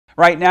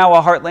Right now,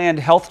 a Heartland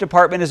Health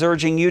Department is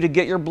urging you to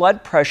get your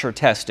blood pressure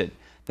tested.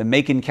 The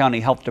Macon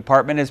County Health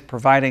Department is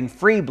providing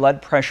free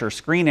blood pressure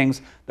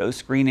screenings. Those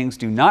screenings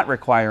do not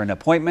require an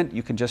appointment.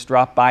 You can just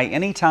drop by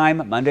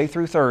anytime, Monday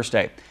through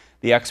Thursday.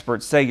 The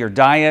experts say your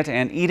diet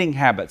and eating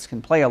habits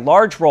can play a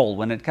large role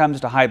when it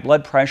comes to high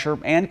blood pressure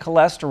and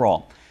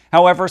cholesterol.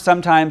 However,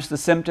 sometimes the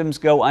symptoms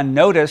go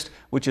unnoticed,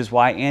 which is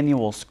why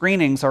annual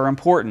screenings are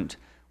important.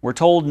 We're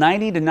told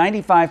 90 to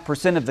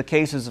 95% of the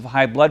cases of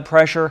high blood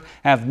pressure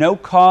have no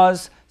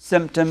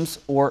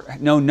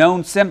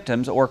known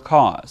symptoms or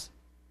cause.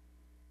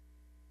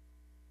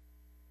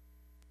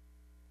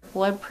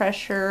 Blood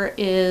pressure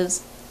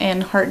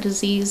and heart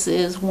disease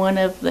is one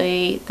of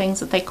the things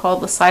that they call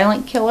the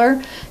silent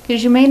killer,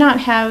 because you may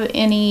not have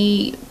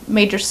any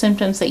major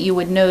symptoms that you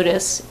would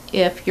notice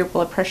if your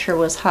blood pressure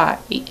was high.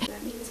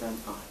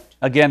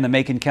 Again, the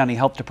Macon County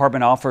Health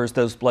Department offers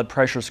those blood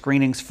pressure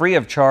screenings free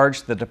of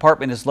charge. The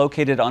department is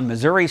located on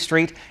Missouri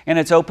Street and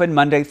it's open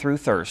Monday through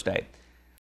Thursday.